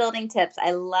confidence building tips.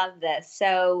 I love this.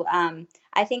 So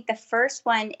I think the first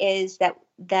one is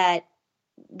that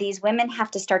these women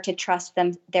have to start to trust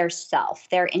their self,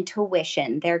 their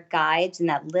intuition, their guides, and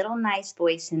that little nice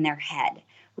voice in their head.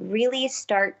 Really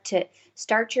start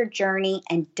your journey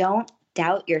and don't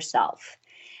doubt yourself.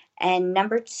 And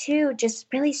number two, just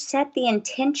really set the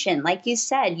intention. Like you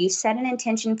said, you set an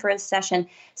intention for a session.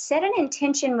 Set an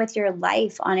intention with your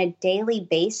life on a daily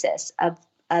basis of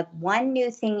one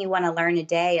new thing you want to learn a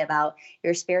day about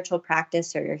your spiritual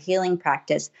practice or your healing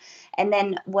practice. And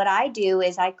then what I do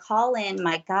is I call in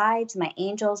my guides, my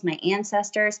angels, my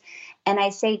ancestors, and I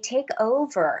say, take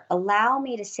over. Allow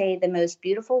me to say the most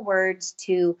beautiful words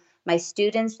to my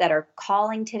students that are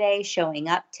calling today, showing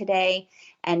up today,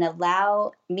 and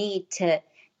allow me to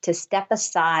step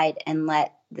aside and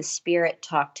let the spirit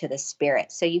talk to the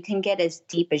spirit. So you can get as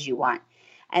deep as you want.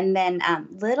 And then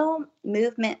little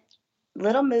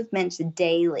movements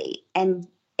daily and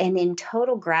in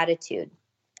total gratitude.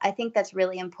 I think that's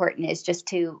really important, is just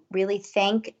to really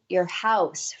thank your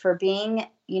house for being,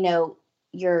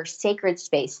 your sacred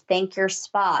space. Thank your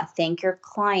spa, thank your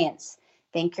clients,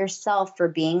 thank yourself for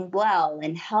being well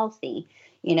and healthy.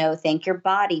 Thank your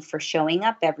body for showing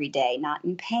up every day, not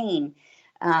in pain.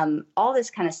 All this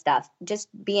kind of stuff. Just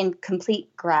be in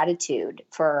complete gratitude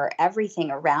for everything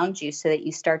around you so that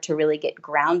you start to really get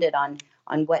grounded on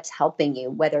what's helping you,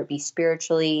 whether it be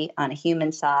spiritually, on a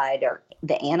human side, or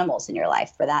the animals in your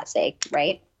life for that sake,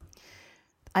 right?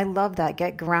 I love that.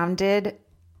 Get grounded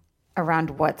around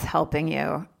what's helping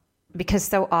you, because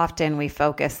so often we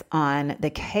focus on the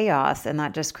chaos and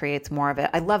that just creates more of it.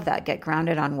 I love that. Get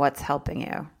grounded on what's helping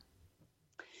you.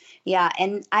 Yeah.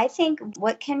 And I think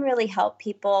what can really help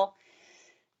people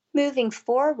moving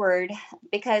forward,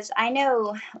 because I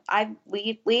know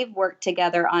we've worked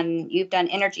together on, you've done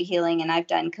energy healing and I've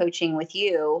done coaching with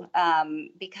you,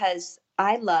 because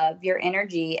I love your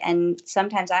energy. And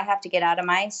sometimes I have to get out of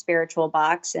my spiritual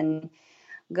box and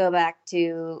go back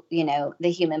to,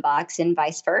 the human box and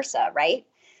vice versa. Right.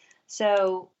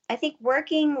 So I think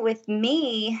working with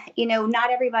me, not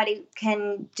everybody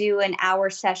can do an hour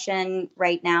session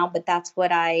right now, but that's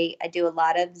what I do. A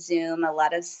lot of Zoom, a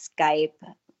lot of Skype.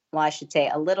 Well, I should say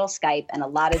a little Skype and a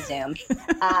lot of Zoom.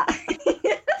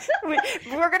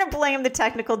 We're going to blame the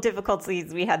technical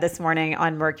difficulties we had this morning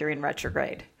on Mercury in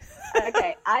retrograde.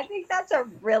 Okay. I think that's a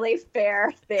really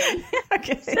fair thing.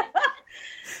 Okay.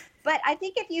 But I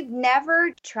think if you've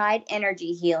never tried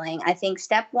energy healing, I think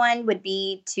step one would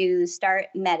be to start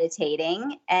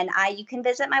meditating. And you can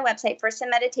visit my website for some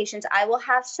meditations. I will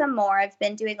have some more. I've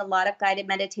been doing a lot of guided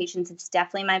meditations. It's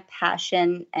definitely my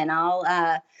passion, and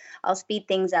I'll speed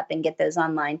things up and get those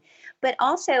online. But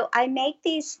also, I make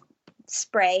these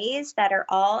sprays that are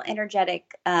all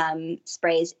energetic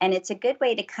sprays. And it's a good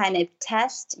way to kind of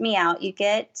test me out. You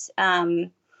get, I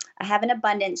have an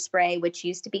abundance spray, which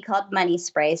used to be called money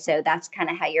spray. So that's kind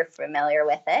of how you're familiar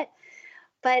with it.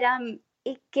 But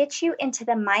it gets you into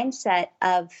the mindset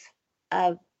of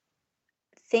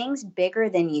things bigger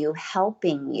than you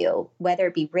helping you, whether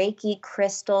it be Reiki,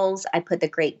 crystals. I put the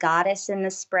Great Goddess in the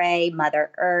spray,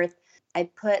 Mother Earth. I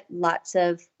put lots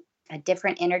of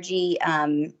different energy,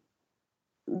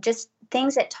 just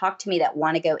things that talk to me that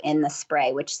want to go in the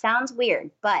spray, which sounds weird.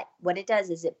 But what it does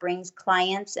is it brings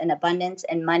clients and abundance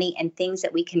and money and things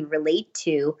that we can relate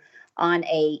to on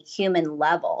a human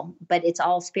level, but it's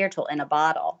all spiritual in a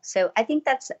bottle. So I think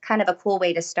that's kind of a cool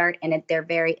way to start. And they're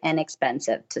very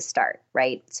inexpensive to start,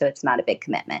 right? So it's not a big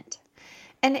commitment.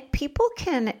 And people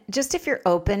can, just if you're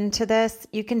open to this,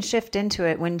 you can shift into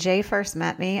it. When Jay first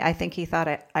met me, I think he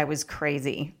thought I was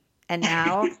crazy. And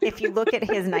now if you look at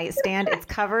his nightstand, it's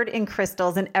covered in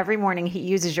crystals. And every morning he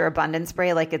uses your abundance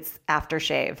spray like it's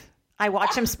aftershave. I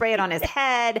watch him spray it on his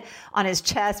head, on his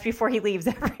chest before he leaves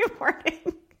every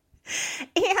morning.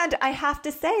 And I have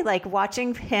to say, like,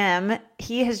 watching him,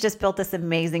 he has just built this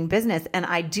amazing business. And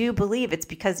I do believe it's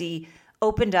because he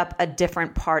opened up a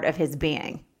different part of his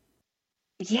being.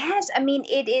 Yes. I mean,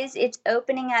 it's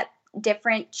opening up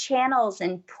different channels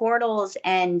and portals.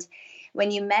 And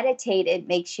when you meditate, it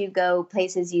makes you go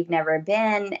places you've never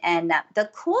been. And the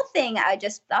cool thing I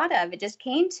just thought of, it just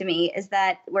came to me, is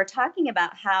that we're talking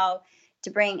about how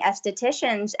to bring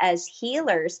estheticians as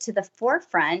healers to the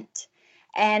forefront.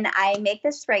 And I make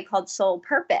this spray called Soul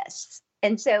Purpose.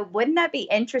 And so wouldn't that be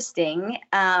interesting?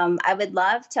 I would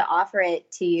love to offer it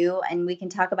to you, and we can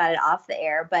talk about it off the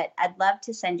air, but I'd love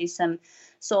to send you some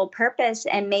Soul Purpose,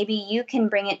 and maybe you can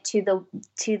bring it to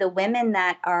the women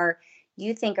that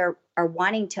you think are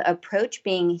wanting to approach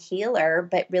being a healer,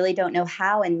 but really don't know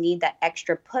how and need that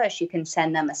extra push. You can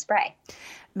send them a spray.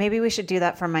 Maybe we should do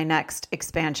that for my next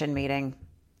expansion meeting.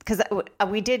 Because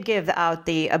we did give out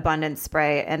the abundance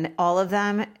spray, and all of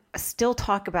them still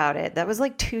talk about it. That was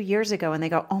like 2 years ago, and they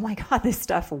go, oh my God, this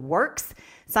stuff works.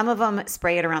 Some of them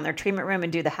spray it around their treatment room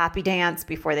and do the happy dance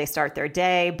before they start their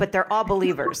day, but they're all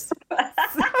believers.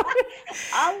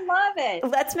 I love it.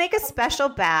 Let's make a special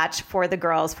batch for the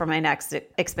girls for my next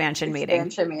expansion meeting.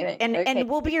 And okay. And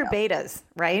we'll be your betas,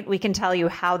 right? We can tell you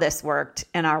how this worked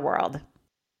in our world.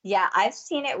 Yeah, I've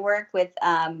seen it work with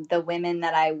the women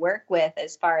that I work with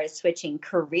as far as switching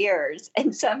careers.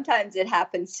 And sometimes it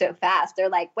happens so fast. They're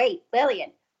like, wait,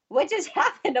 Lillian, what just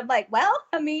happened? I'm like, well,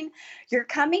 I mean, you're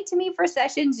coming to me for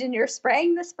sessions and you're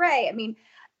spraying the spray. I mean,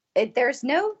 there's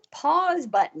no pause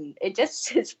button. It just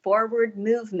says forward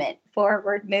movement.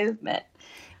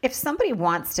 If somebody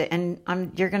wants to,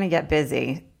 and you're going to get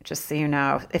busy, just so you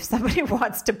know, if somebody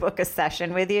wants to book a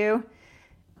session with you,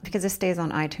 because it stays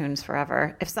on iTunes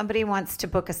forever. If somebody wants to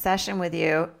book a session with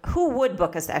you, who would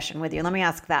book a session with you? Let me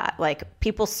ask that. Like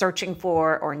people searching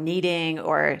for or needing,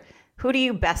 or who do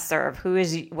you best serve? Who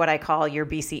is what I call your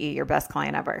BCE, your best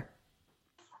client ever?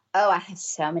 Oh, I have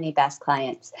so many best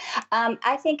clients.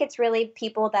 I think it's really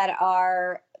people that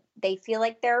they feel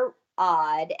like they're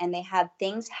odd and they have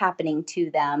things happening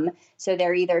to them. So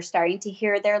they're either starting to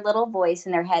hear their little voice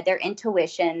in their head, their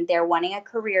intuition, they're wanting a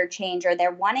career change, or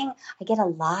I get a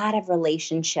lot of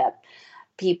relationship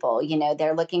people,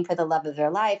 they're looking for the love of their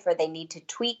life, or they need to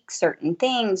tweak certain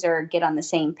things or get on the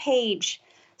same page.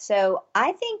 So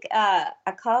I think I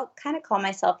call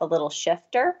myself a little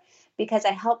shifter, because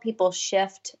I help people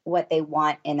shift what they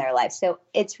want in their life. So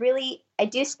it's really, I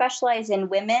do specialize in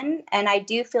women, and I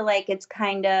do feel like it's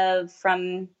kind of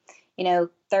from,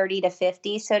 30 to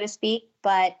 50, so to speak.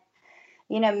 But,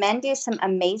 men do some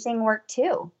amazing work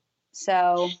too.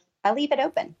 So I leave it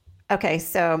open. Okay.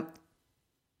 So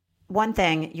one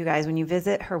thing, you guys, when you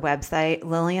visit her website,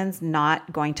 Lillian's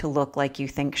not going to look like you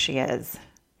think she is.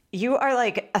 You are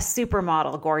like a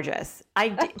supermodel, gorgeous.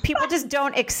 People just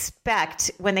don't expect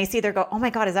when they see her go, oh my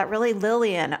God, is that really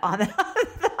Lillian on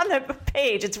the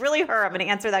page? It's really her. I'm going to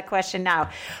answer that question now.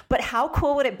 But how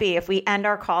cool would it be if we end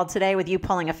our call today with you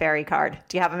pulling a fairy card?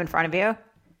 Do you have them in front of you?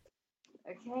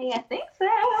 Okay, I think so.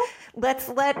 Let's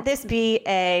let this be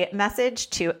a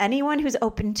message to anyone who's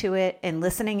open to it and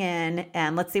listening in,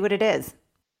 and let's see what it is.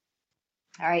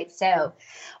 All right. So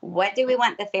what do we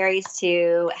want the fairies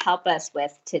to help us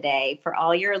with today? For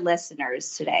all your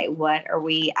listeners today, what are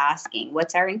we asking?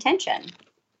 What's our intention?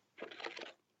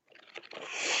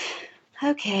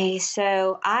 Okay,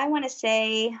 so I want to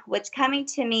say what's coming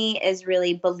to me is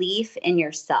really belief in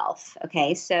yourself.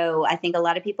 Okay, so I think a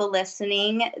lot of people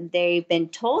listening, they've been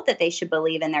told that they should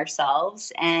believe in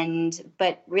themselves,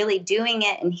 but really doing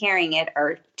it and hearing it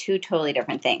are two totally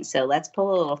different things. So let's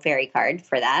pull a little fairy card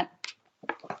for that.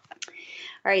 All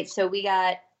right, so we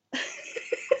got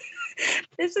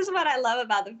this is what I love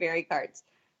about the fairy cards.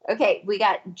 Okay, we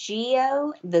got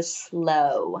Geo the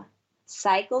Slow.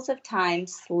 Cycles of time,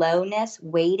 slowness,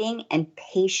 waiting, and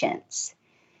patience.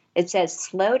 It says,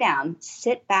 slow down,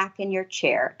 sit back in your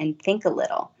chair, and think a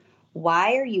little.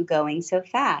 Why are you going so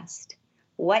fast?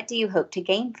 What do you hope to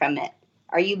gain from it?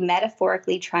 Are you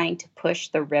metaphorically trying to push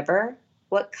the river?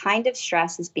 What kind of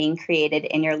stress is being created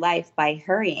in your life by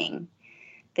hurrying?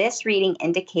 This reading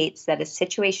indicates that a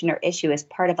situation or issue is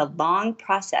part of a long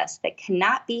process that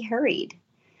cannot be hurried.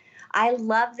 I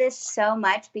love this so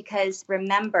much because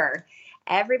remember,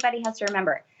 everybody has to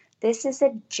remember, this is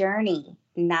a journey,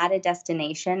 not a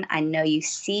destination. I know you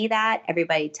see that.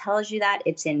 Everybody tells you that.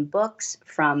 It's in books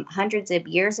from hundreds of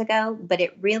years ago, but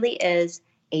it really is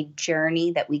a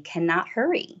journey that we cannot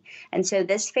hurry. And so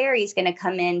this fairy is going to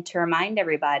come in to remind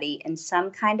everybody in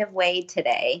some kind of way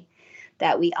today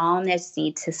that we all just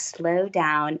need to slow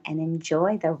down and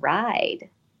enjoy the ride.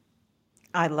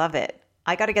 I love it.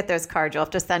 I got to get those cards. You'll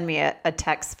have to send me a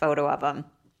text photo of them.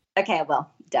 Okay, I will.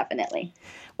 Definitely.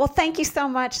 Well, thank you so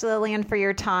much, Lillian, for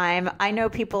your time. I know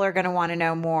people are going to want to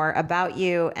know more about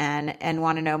you and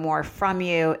want to know more from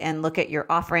you and look at your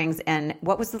offerings. And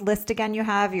what was the list again you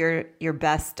have? Your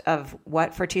best of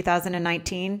what for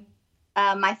 2019?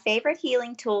 My favorite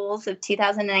healing tools of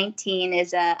 2019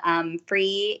 is a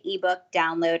free ebook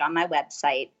download on my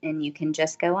website. And you can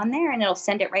just go on there and it'll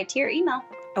send it right to your email.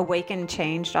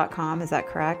 awakenchange.com. Is that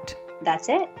correct? That's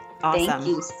it. Awesome. Thank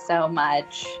you so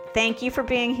much. Thank you for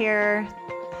being here.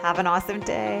 Have an awesome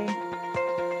day.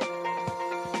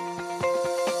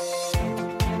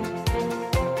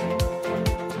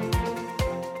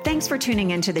 Thanks for tuning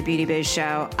into the Beauty Biz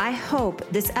Show. I hope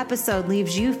this episode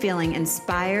leaves you feeling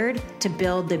inspired to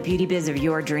build the beauty biz of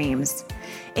your dreams.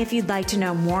 If you'd like to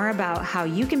know more about how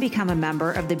you can become a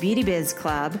member of the Beauty Biz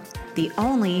Club, the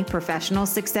only professional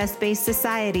success-based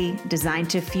society designed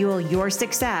to fuel your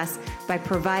success by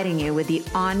providing you with the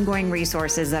ongoing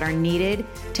resources that are needed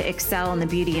to excel in the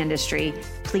beauty industry,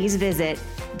 please visit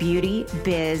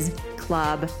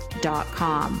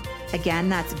beautybizclub.com. Again,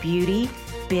 that's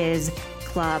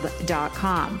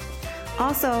beautybizclub.com.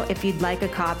 Also, if you'd like a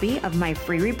copy of my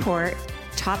free report,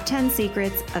 Top 10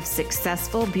 Secrets of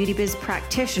Successful Beauty Biz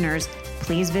Practitioners,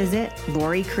 please visit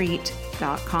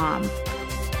lauriecrete.com.